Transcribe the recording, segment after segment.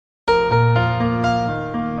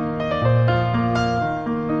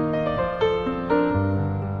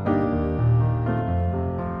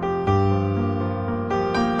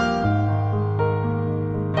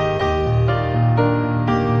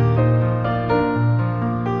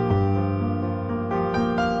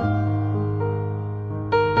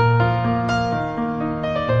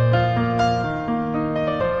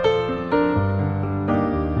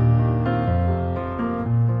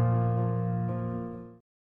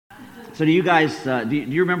So do you guys, do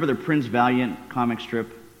you remember the Prince Valiant comic strip?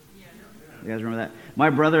 You guys remember that?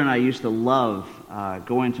 My brother and I used to love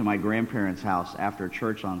going to my grandparents' house after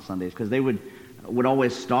church on Sundays because they would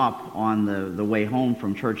always stop on the way home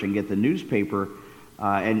from church and get the newspaper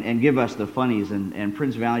and give us the funnies. And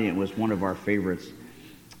Prince Valiant was one of our favorites.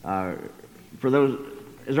 For those,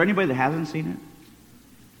 is there anybody that hasn't seen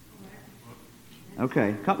it?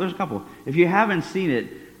 Okay, there's a couple. If you haven't seen it,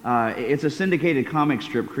 it's a syndicated comic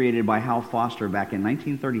strip created by Hal Foster back in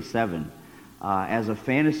 1937 as a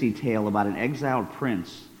fantasy tale about an exiled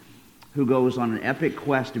prince who goes on an epic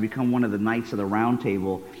quest to become one of the Knights of the Round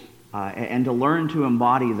Table and to learn to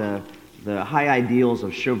embody the high ideals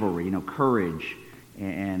of chivalry, courage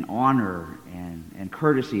and honor and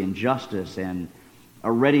courtesy and justice and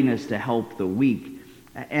a readiness to help the weak.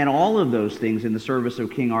 And all of those things in the service of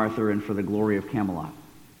King Arthur and for the glory of Camelot.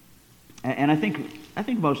 And I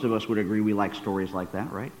think most of us would agree we like stories like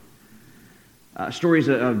that, right? Stories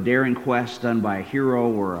of daring quests done by a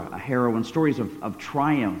hero or a heroine, stories of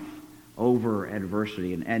triumph over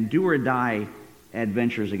adversity and do-or-die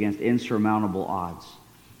adventures against insurmountable odds.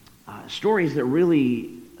 Stories that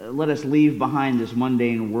really let us leave behind this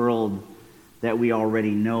mundane world that we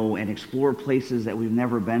already know and explore places that we've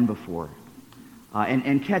never been before.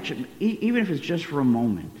 And catch, even if it's just for a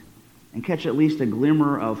moment, and catch at least a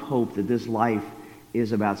glimmer of hope that this life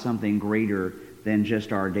is about something greater than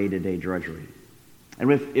just our day-to-day drudgery.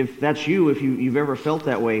 And if that's you, if you've ever felt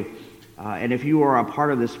that way, and if you are a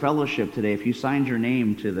part of this fellowship today, if you signed your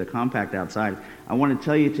name to the compact outside, I want to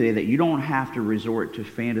tell you today that you don't have to resort to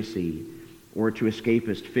fantasy or to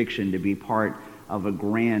escapist fiction to be part of a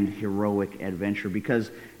grand, heroic adventure,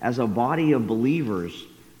 because as a body of believers,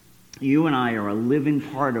 you and I are a living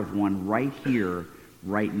part of one right here,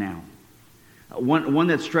 right now. One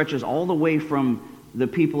that stretches all the way from the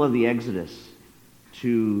people of the Exodus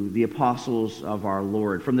to the apostles of our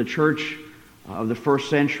Lord, from the church of the first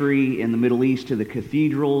century in the Middle East to the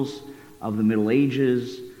cathedrals of the Middle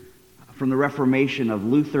Ages, from the Reformation of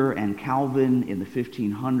Luther and Calvin in the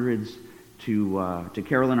 1500s to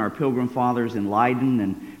Carolyn, our Pilgrim Fathers in Leiden,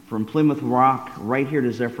 and from Plymouth Rock right here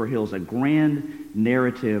to Zephyr Hills, a grand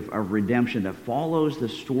narrative of redemption that follows the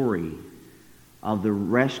story of the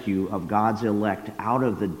rescue of God's elect out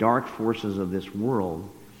of the dark forces of this world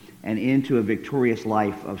and into a victorious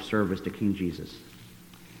life of service to King Jesus.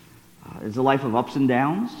 It's a life of ups and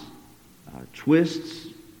downs, twists,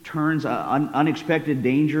 turns, unexpected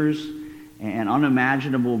dangers, and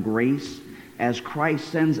unimaginable grace as Christ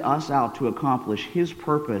sends us out to accomplish His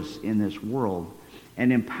purpose in this world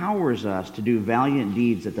and empowers us to do valiant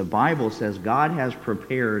deeds that the Bible says God has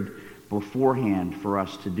prepared beforehand for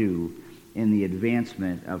us to do in the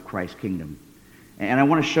advancement of Christ's kingdom. And I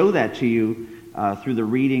want to show that to you through the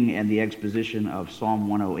reading and the exposition of Psalm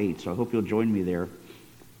 108. So I hope you'll join me there.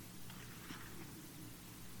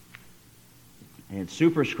 And it's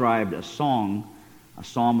superscribed a psalm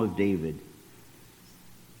of David.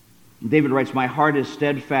 David writes, "My heart is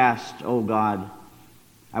steadfast, O God.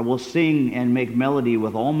 I will sing and make melody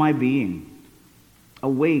with all my being.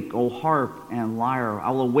 Awake, O harp and lyre.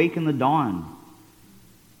 I will awake in the dawn.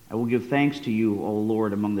 I will give thanks to you, O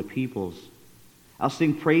Lord, among the peoples. I'll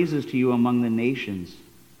sing praises to you among the nations.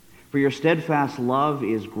 For your steadfast love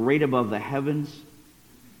is great above the heavens,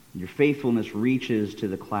 and your faithfulness reaches to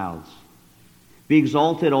the clouds. Be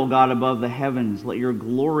exalted, O God, above the heavens. Let your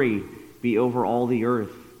glory be over all the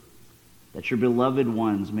earth, that your beloved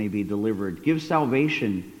ones may be delivered. Give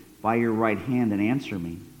salvation by your right hand and answer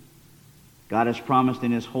me. God has promised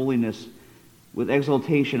in His holiness, with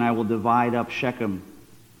exultation I will divide up Shechem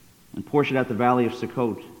and portion out the valley of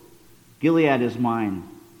Sukkot. Gilead is mine,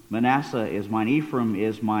 Manasseh is mine, Ephraim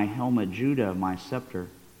is my helmet, Judah my scepter.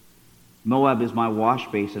 Moab is my wash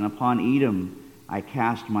basin, upon Edom I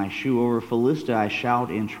cast my shoe, over Philistia I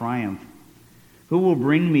shout in triumph. Who will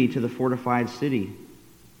bring me to the fortified city?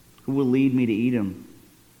 Who will lead me to Edom?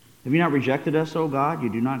 Have you not rejected us, O God? You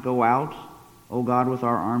do not go out, O God, with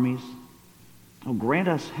our armies. Oh, grant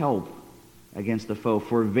us help against the foe,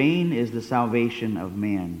 for vain is the salvation of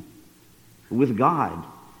man. With God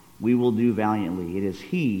we will do valiantly. It is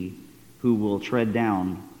He who will tread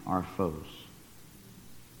down our foes."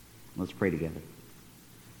 Let's pray together.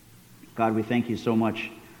 God, we thank you so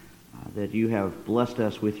much that you have blessed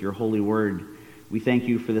us with your holy word. We thank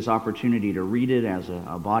you for this opportunity to read it as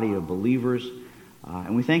a body of believers.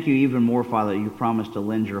 And we thank you even more, Father, that you promised to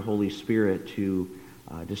lend your Holy Spirit to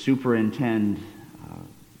superintend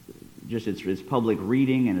just its public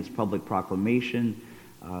reading and its public proclamation,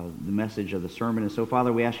 the message of the sermon. And so,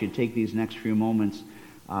 Father, we ask you to take these next few moments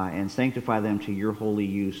and sanctify them to your holy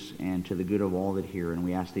use and to the good of all that hear. And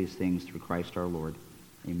we ask these things through Christ our Lord.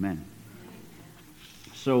 Amen.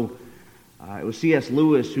 So it was C.S.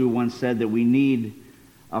 Lewis who once said that we need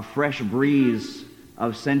a fresh breeze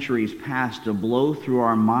of centuries past to blow through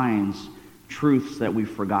our minds truths that we've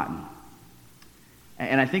forgotten.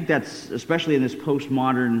 And I think that's, especially in this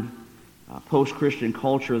postmodern, post-Christian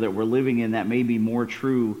culture that we're living in, that may be more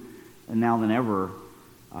true now than ever.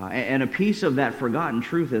 And a piece of that forgotten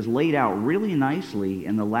truth is laid out really nicely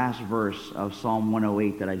in the last verse of Psalm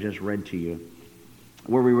 108 that I just read to you,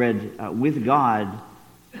 where we read, with God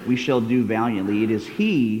we shall do valiantly. It is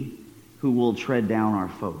He who will tread down our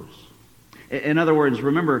foes. In other words,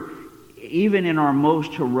 remember, even in our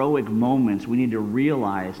most heroic moments, we need to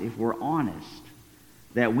realize, if we're honest,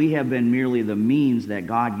 that we have been merely the means that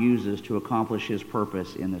God uses to accomplish His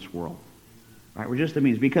purpose in this world. Right? We're just the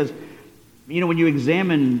means. Because, when you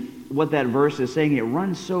examine what that verse is saying, it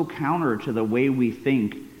runs so counter to the way we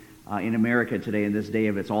think in America today, in this day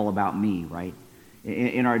of it's all about me, right?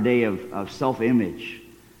 In our day of self-image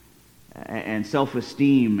and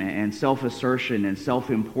self-esteem and self-assertion and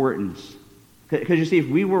self-importance. Because you see, if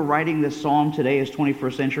we were writing this psalm today as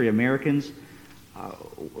 21st century Americans,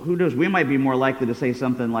 who knows, we might be more likely to say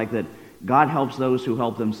something like that, God helps those who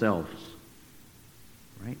help themselves.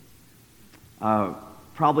 Right?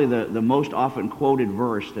 Probably the most often quoted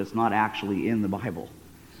verse that's not actually in the Bible.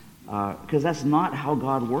 Because that's not how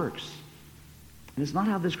God works. And it's not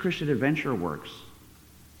how this Christian adventure works.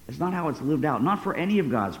 It's not how it's lived out. Not for any of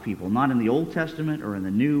God's people. Not in the Old Testament or in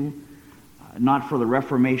the New. Not for the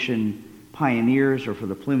Reformation pioneers or for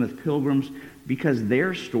the Plymouth Pilgrims. Because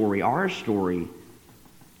their story, our story,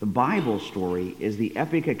 the Bible story, is the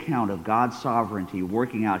epic account of God's sovereignty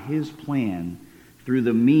working out His plan through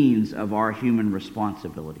the means of our human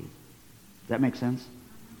responsibility. Does that make sense?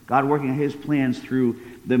 God working out His plans through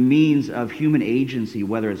the means of human agency,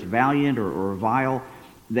 whether it's valiant or vile,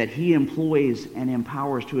 that He employs and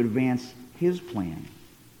empowers to advance His plan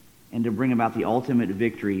and to bring about the ultimate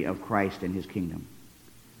victory of Christ and His kingdom.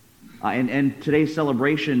 And today's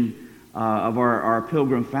celebration of our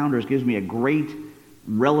Pilgrim founders gives me a great,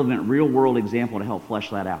 relevant, real-world example to help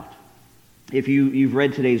flesh that out. If you've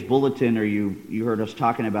read today's bulletin or you heard us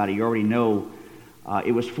talking about it, you already know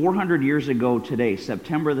it was 400 years ago today,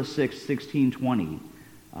 September the 6th, 1620,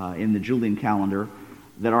 in the Julian calendar,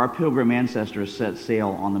 that our Pilgrim ancestors set sail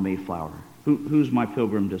on the Mayflower. Who's my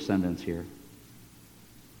Pilgrim descendants here?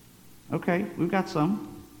 Okay, we've got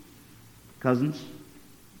some. Cousins,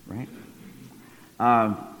 right?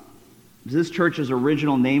 This church's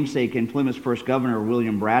original namesake and Plymouth's first governor,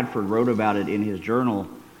 William Bradford, wrote about it in his journal,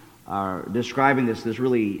 describing this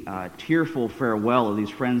really tearful farewell of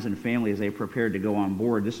these friends and family as they prepared to go on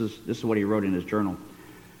board. This is what he wrote in his journal.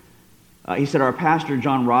 He said, our pastor,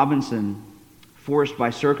 John Robinson, forced by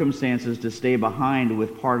circumstances to stay behind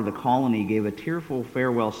with part of the colony, gave a tearful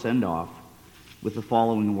farewell send-off with the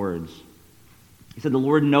following words. He said, the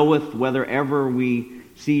Lord knoweth whether ever we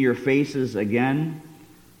see your faces again,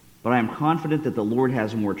 but I am confident that the Lord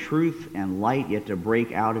has more truth and light yet to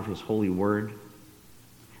break out of His holy word.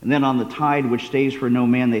 And then on the tide which stays for no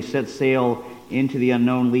man, they set sail into the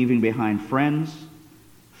unknown, leaving behind friends,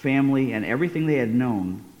 family, and everything they had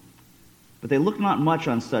known. But they looked not much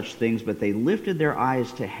on such things, but they lifted their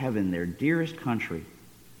eyes to heaven, their dearest country,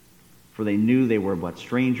 for they knew they were but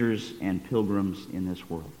strangers and pilgrims in this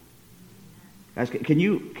world. Guys, can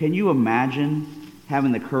you imagine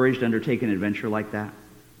having the courage to undertake an adventure like that?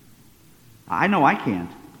 I know I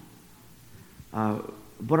can't.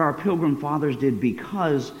 But our Pilgrim Fathers did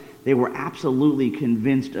because they were absolutely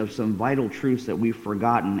convinced of some vital truths that we've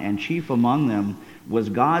forgotten, and chief among them was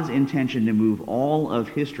God's intention to move all of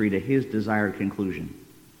history to His desired conclusion.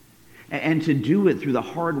 And to do it through the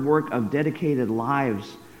hard work of dedicated lives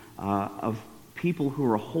of people who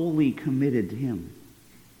are wholly committed to Him.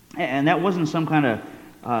 And that wasn't some kind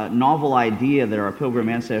of novel idea that our Pilgrim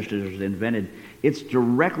ancestors invented. It's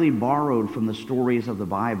directly borrowed from the stories of the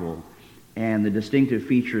Bible and the distinctive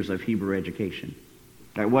features of Hebrew education.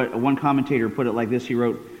 One commentator put it like this. He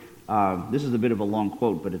wrote, this is a bit of a long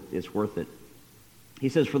quote, but it's worth it. He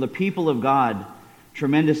says, for the people of God,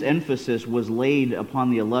 tremendous emphasis was laid upon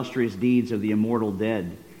the illustrious deeds of the immortal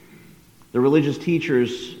dead. The religious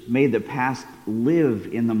teachers made the past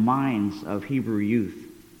live in the minds of Hebrew youth.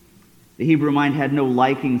 The Hebrew mind had no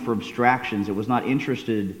liking for abstractions. It was not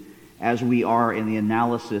interested, as we are, in the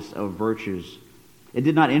analysis of virtues. It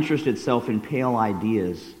did not interest itself in pale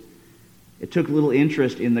ideas. It took little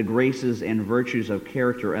interest in the graces and virtues of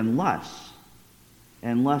character unless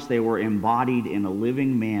they were embodied in a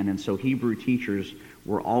living man, and so Hebrew teachers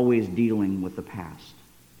were always dealing with the past.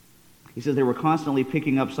 He says they were constantly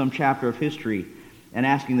picking up some chapter of history and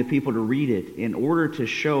asking the people to read it in order to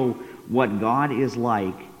show what God is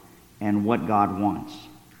like and what God wants.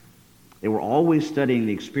 They were always studying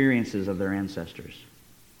the experiences of their ancestors.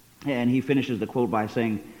 And he finishes the quote by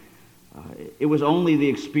saying, it was only the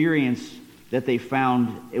experience that they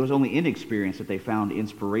found, it was only in experience that they found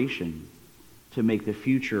inspiration to make the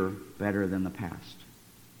future better than the past.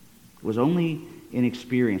 It was only in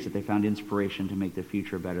experience that they found inspiration to make the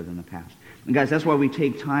future better than the past. And guys, that's why we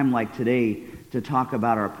take time like today to talk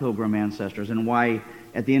about our pilgrim ancestors, and why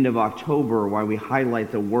at the end of October, why we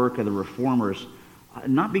highlight the work of the reformers,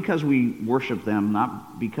 not because we worship them,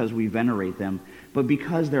 not because we venerate them, but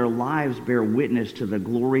because their lives bear witness to the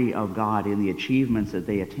glory of God in the achievements that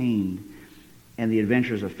they attained and the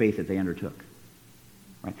adventures of faith that they undertook.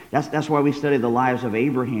 Right? That's why we study the lives of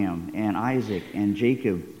Abraham and Isaac and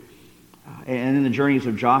Jacob, and in the journeys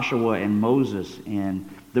of Joshua and Moses and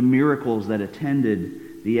the miracles that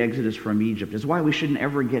attended the exodus from Egypt. It's why we shouldn't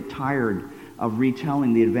ever get tired of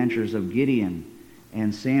retelling the adventures of Gideon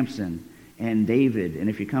and Samson and David. And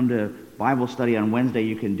if you come to Bible study on Wednesday,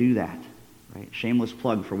 you can do that. Right? Shameless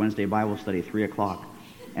plug for Wednesday Bible study, 3 o'clock.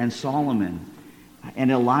 And Solomon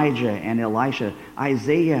and Elijah and Elisha,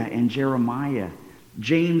 Isaiah and Jeremiah,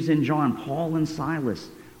 James and John, Paul and Silas,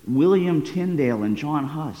 William Tyndale and John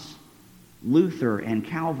Huss, Luther and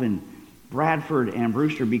Calvin, Bradford and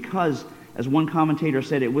Brewster, because, as one commentator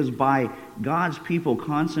said, it was by God's people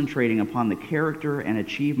concentrating upon the character and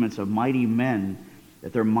achievements of mighty men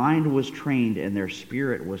that their mind was trained and their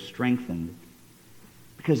spirit was strengthened,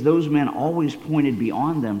 because those men always pointed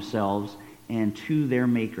beyond themselves and to their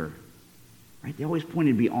Maker. Right? They always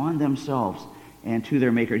pointed beyond themselves and to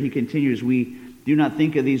their Maker. He continues, we do not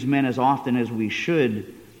think of these men as often as we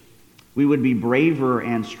should. We would be braver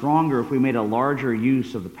and stronger if we made a larger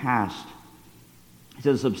use of the past. He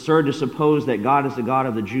says it's absurd to suppose that God is the God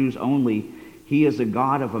of the Jews only. He is a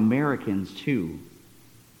God of Americans too.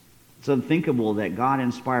 It's unthinkable that God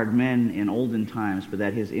inspired men in olden times, but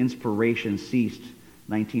that his inspiration ceased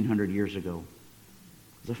 1900 years ago.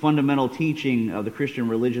 It's a fundamental teaching of the Christian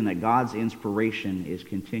religion that God's inspiration is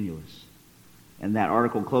continuous. And that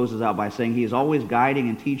article closes out by saying he is always guiding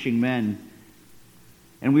and teaching men,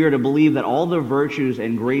 and we are to believe that all the virtues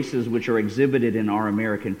and graces which are exhibited in our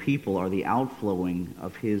American people are the outflowing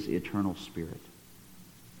of his eternal Spirit.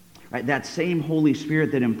 Right? That same Holy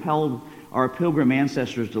Spirit that impelled our pilgrim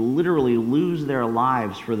ancestors to literally lose their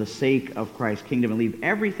lives for the sake of Christ's kingdom and leave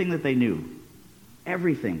everything that they knew,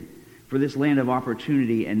 everything, for this land of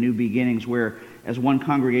opportunity and new beginnings, where, as one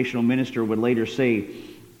congregational minister would later say,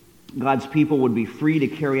 God's people would be free to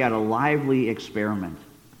carry out a lively experiment,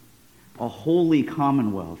 a holy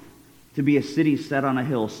commonwealth, to be a city set on a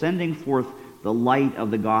hill, sending forth the light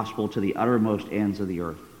of the gospel to the uttermost ends of the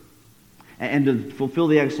earth. And to fulfill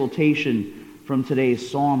the exaltation from today's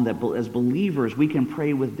psalm, that as believers we can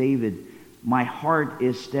pray with David, my heart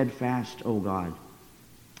is steadfast, O God.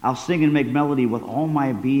 I'll sing and make melody with all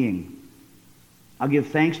my being. I'll give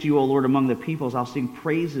thanks to you, O Lord, among the peoples. I'll sing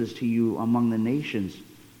praises to you among the nations.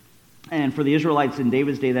 And for the Israelites in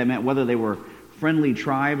David's day, that meant whether they were friendly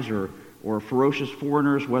tribes or ferocious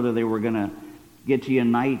foreigners, whether they were going to get to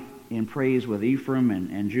unite in praise with Ephraim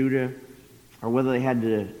and Judah, or whether they had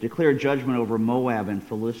to declare judgment over Moab and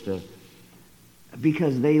Philistia,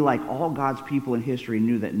 because they, like all God's people in history,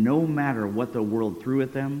 knew that no matter what the world threw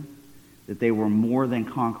at them, that they were more than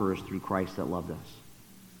conquerors through Christ that loved us.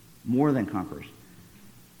 More than conquerors.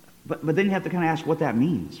 But then you have to kind of ask what that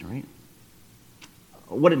means, right?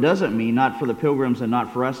 What it doesn't mean, not for the pilgrims and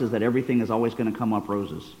not for us, is that everything is always going to come up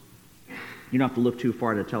roses. You don't have to look too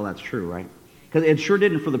far to tell that's true, right? Because it sure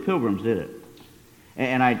didn't for the pilgrims, did it?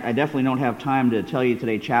 And I definitely don't have time to tell you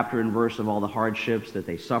today chapter and verse of all the hardships that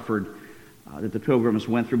they suffered, that the pilgrims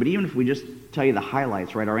went through. But even if we just tell you the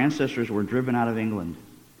highlights, right? Our ancestors were driven out of England.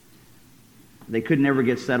 They could never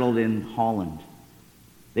get settled in Holland.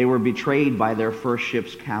 They were betrayed by their first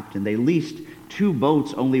ship's captain. They leased 2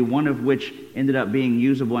 boats, only one of which ended up being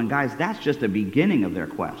usable. And guys, that's just the beginning of their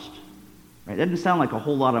quest. Right? That doesn't sound like a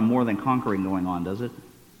whole lot of more than conquering going on, does it?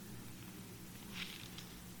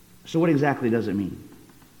 So what exactly does it mean?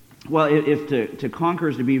 Well, if to conquer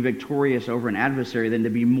is to be victorious over an adversary, then to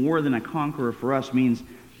be more than a conqueror for us means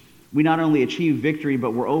we not only achieve victory,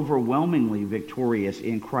 but we're overwhelmingly victorious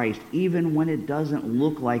in Christ, even when it doesn't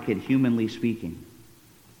look like it, humanly speaking.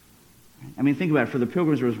 I mean, think about it. For the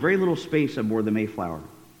pilgrims, there was very little space aboard the Mayflower.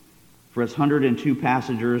 For its 102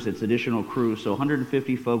 passengers, its additional crew, so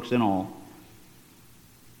 150 folks in all.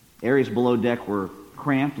 Areas below deck were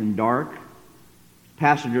cramped and dark.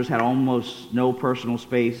 Passengers had almost no personal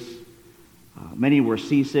space. Many were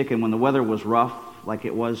seasick, and when the weather was rough, like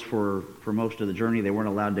it was for most of the journey, they weren't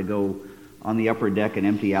allowed to go on the upper deck and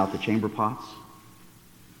empty out the chamber pots.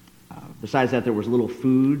 Besides that, there was little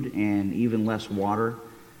food and even less water,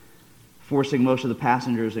 forcing most of the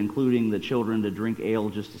passengers, including the children, to drink ale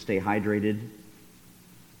just to stay hydrated.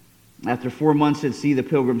 After 4 months at sea, the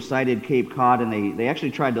Pilgrims sighted Cape Cod, and they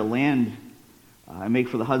actually tried to land and make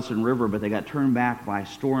for the Hudson River, but they got turned back by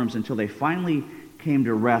storms until they finally came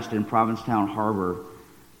to rest in Provincetown Harbor,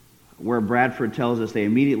 where Bradford tells us they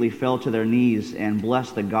immediately fell to their knees and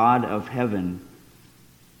blessed the God of heaven,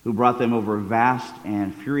 who brought them over vast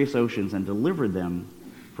and furious oceans and delivered them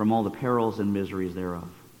from all the perils and miseries thereof.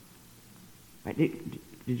 Right? Did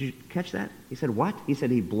you catch that? He said what? He said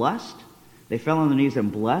he blessed. They fell on their knees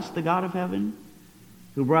and blessed the God of heaven,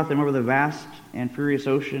 who brought them over the vast and furious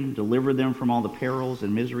ocean, delivered them from all the perils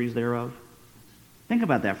and miseries thereof. Think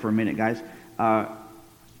about that for a minute, guys.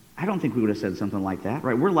 I don't think we would have said something like that,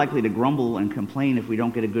 right? We're likely to grumble and complain if we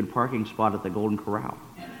don't get a good parking spot at the Golden Corral,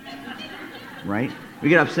 right? We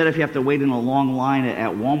get upset if you have to wait in a long line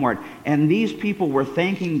at Walmart. And these people were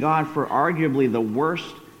thanking God for arguably the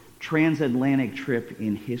worst transatlantic trip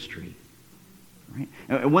in history,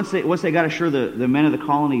 right? Once they got ashore, the men of the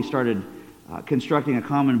colony started constructing a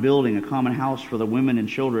common building, a common house for the women and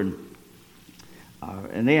children.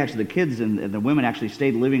 And the kids and the women actually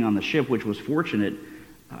stayed living on the ship, which was fortunate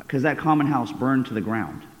because that common house burned to the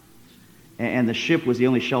ground. And the ship was the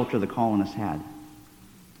only shelter the colonists had.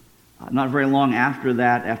 Not very long after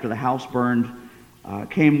that, after the house burned,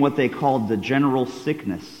 came what they called the general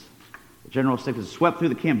sickness. The general sickness swept through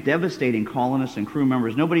the camp, devastating colonists and crew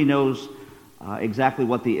members. Nobody knows exactly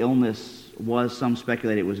what the illness was. Some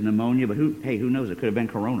speculate it was pneumonia, but who knows? It could have been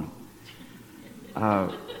corona.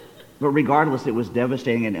 But regardless, it was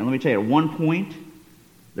devastating. And let me tell you, at one point,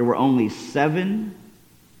 there were only 7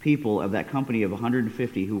 people of that company of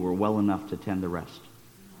 150 who were well enough to tend the rest.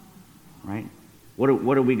 Right?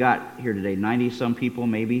 What do we got here today? 90-some people,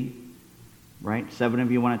 maybe? Right? 7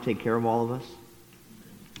 of you want to take care of all of us?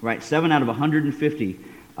 Right? 7 out of 150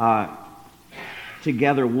 to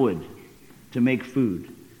gather wood, to make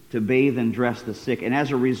food, to bathe and dress the sick. And as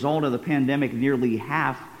a result of the pandemic, nearly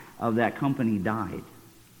half of that company died.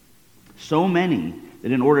 So many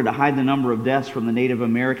that in order to hide the number of deaths from the Native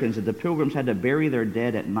Americans, that the Pilgrims had to bury their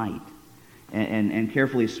dead at night and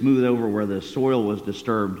carefully smooth over where the soil was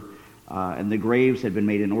disturbed and the graves had been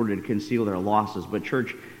made in order to conceal their losses. But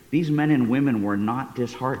church, these men and women were not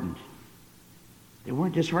disheartened. They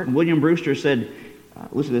weren't disheartened. William Brewster said,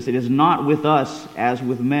 listen to this, it is not with us as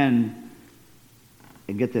with men,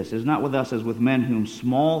 and get this, it is not with us as with men whom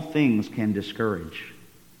small things can discourage.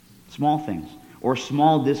 Small things. Or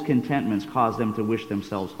small discontentments cause them to wish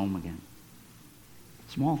themselves home again.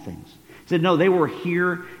 Small things. He said, no, they were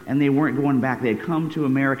here and they weren't going back. They had come to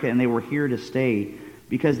America and they were here to stay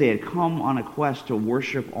because they had come on a quest to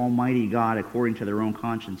worship Almighty God according to their own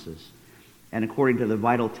consciences and according to the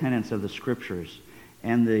vital tenets of the Scriptures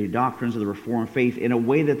and the doctrines of the Reformed faith in a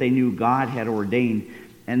way that they knew God had ordained,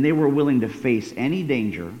 and they were willing to face any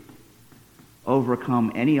danger,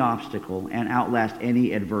 overcome any obstacle, and outlast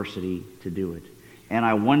any adversity to do it. And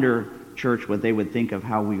I wonder, church, what they would think of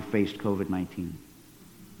how we faced COVID-19.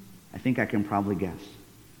 I think I can probably guess.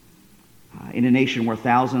 In a nation where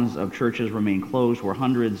thousands of churches remain closed, where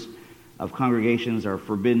hundreds of congregations are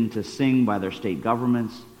forbidden to sing by their state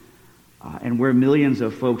governments, and where millions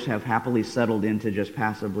of folks have happily settled into just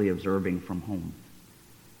passively observing from home.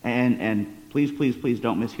 And please, please, please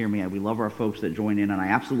don't mishear me. We love our folks that join in, and I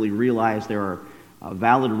absolutely realize there are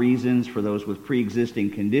valid reasons for those with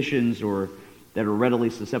pre-existing conditions or that are readily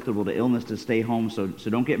susceptible to illness to stay home. So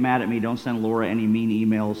don't get mad at me. Don't send Laura any mean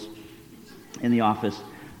emails in the office.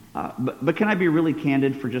 But can I be really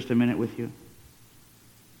candid for just a minute with you?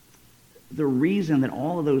 The reason that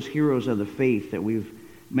all of those heroes of the faith that we've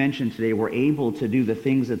mentioned today were able to do the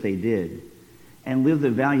things that they did and live the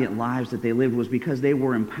valiant lives that they lived was because they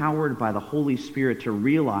were empowered by the Holy Spirit to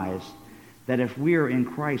realize that if we are in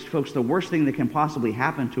Christ, folks, the worst thing that can possibly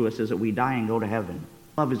happen to us is that we die and go to heaven.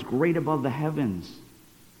 Love is great above the heavens.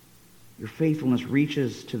 Your faithfulness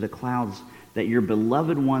reaches to the clouds that your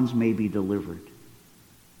beloved ones may be delivered.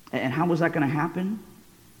 And how was that going to happen?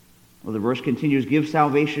 Well, the verse continues, give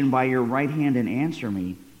salvation by your right hand and answer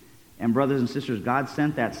me. And brothers and sisters, God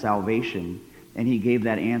sent that salvation, and he gave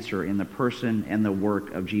that answer in the person and the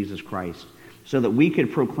work of Jesus Christ, so that we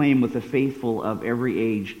could proclaim with the faithful of every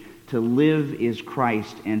age, to live is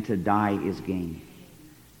Christ and to die is gain.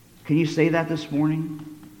 Can you say that this morning?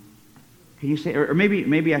 Can you say, or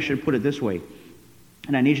maybe I should put it this way,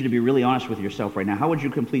 and I need you to be really honest with yourself right now. How would you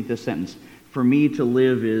complete this sentence? For me to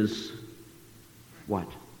live is What?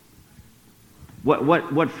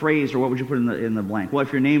 What phrase or what would you put in the blank? Well,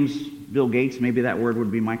 if your name's Bill Gates, maybe that word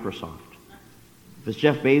would be Microsoft. If it's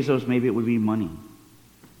Jeff Bezos, maybe it would be money.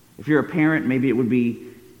 If you're a parent, maybe it would be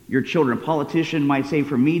your children. A politician might say,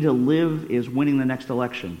 for me to live is winning the next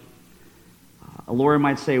election. A lawyer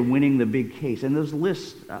might say winning the big case. And those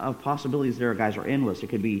lists of possibilities there, guys, are endless. It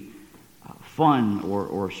could be fun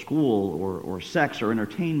or school or sex or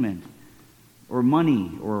entertainment or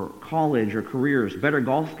money or college or careers, better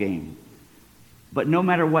golf game. But no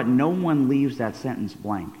matter what, no one leaves that sentence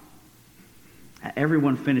blank.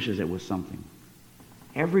 Everyone finishes it with something.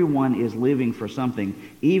 Everyone is living for something,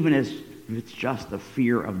 even if it's just the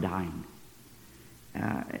fear of dying.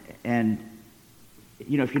 And,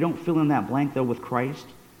 you know, if you don't fill in that blank, though, with Christ,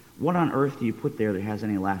 what on earth do you put there that has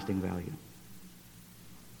any lasting value?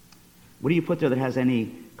 What do you put there that has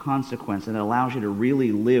any consequence and that allows you to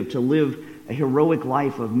really live a heroic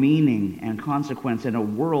life of meaning and consequence in a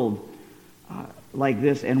world like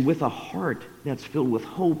this, and with a heart that's filled with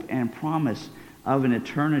hope and promise of an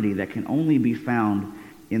eternity that can only be found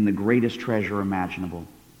in the greatest treasure imaginable,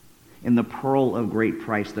 in the pearl of great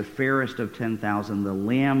price, the fairest of 10,000, the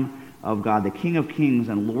Lamb of God, the King of kings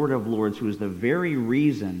and Lord of lords, who is the very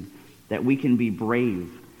reason that we can be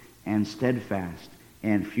brave and steadfast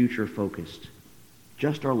and future-focused.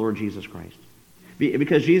 Just our Lord Jesus Christ.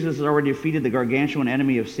 Because Jesus has already defeated the gargantuan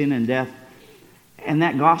enemy of sin and death, and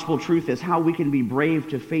that gospel truth is how we can be brave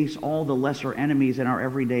to face all the lesser enemies in our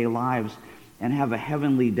everyday lives and have a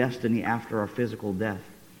heavenly destiny after our physical death.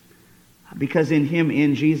 Because in him,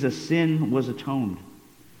 in Jesus, sin was atoned.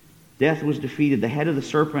 Death was defeated. The head of the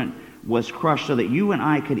serpent was crushed so that you and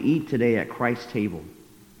I could eat today at Christ's table.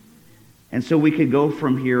 And so we could go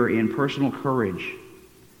from here in personal courage,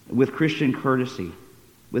 with Christian courtesy,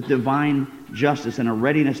 with divine justice and a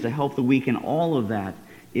readiness to help the weak, and all of that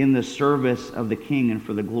in the service of the King and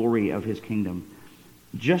for the glory of his kingdom.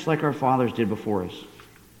 Just like our fathers did before us.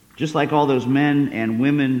 Just like all those men and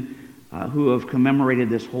women who have commemorated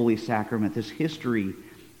this holy sacrament, this history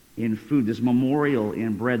in food, this memorial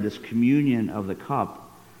in bread, this communion of the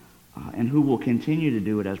cup, and who will continue to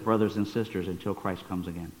do it as brothers and sisters until Christ comes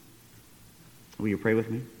again. Will you pray with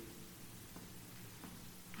me?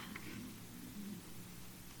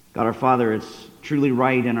 God our Father, it's truly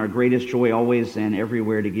right and our greatest joy always and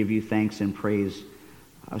everywhere to give you thanks and praise,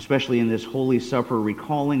 especially in this Holy Supper,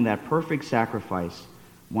 recalling that perfect sacrifice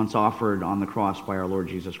once offered on the cross by our Lord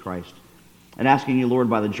Jesus Christ. And asking you, Lord,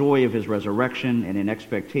 by the joy of his resurrection and in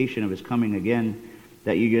expectation of his coming again,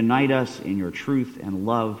 that you unite us in your truth and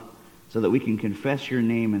love so that we can confess your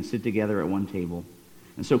name and sit together at one table.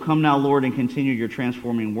 And so come now, Lord, and continue your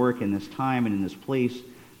transforming work in this time and in this place,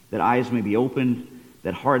 that eyes may be opened,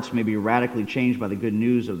 that hearts may be radically changed by the good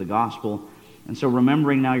news of the gospel. And so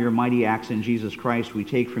remembering now your mighty acts in Jesus Christ, we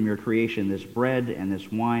take from your creation this bread and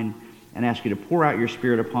this wine and ask you to pour out your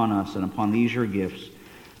Spirit upon us and upon these your gifts,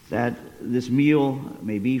 that this meal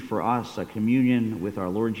may be for us a communion with our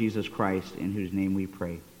Lord Jesus Christ, in whose name we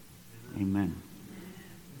pray. Amen.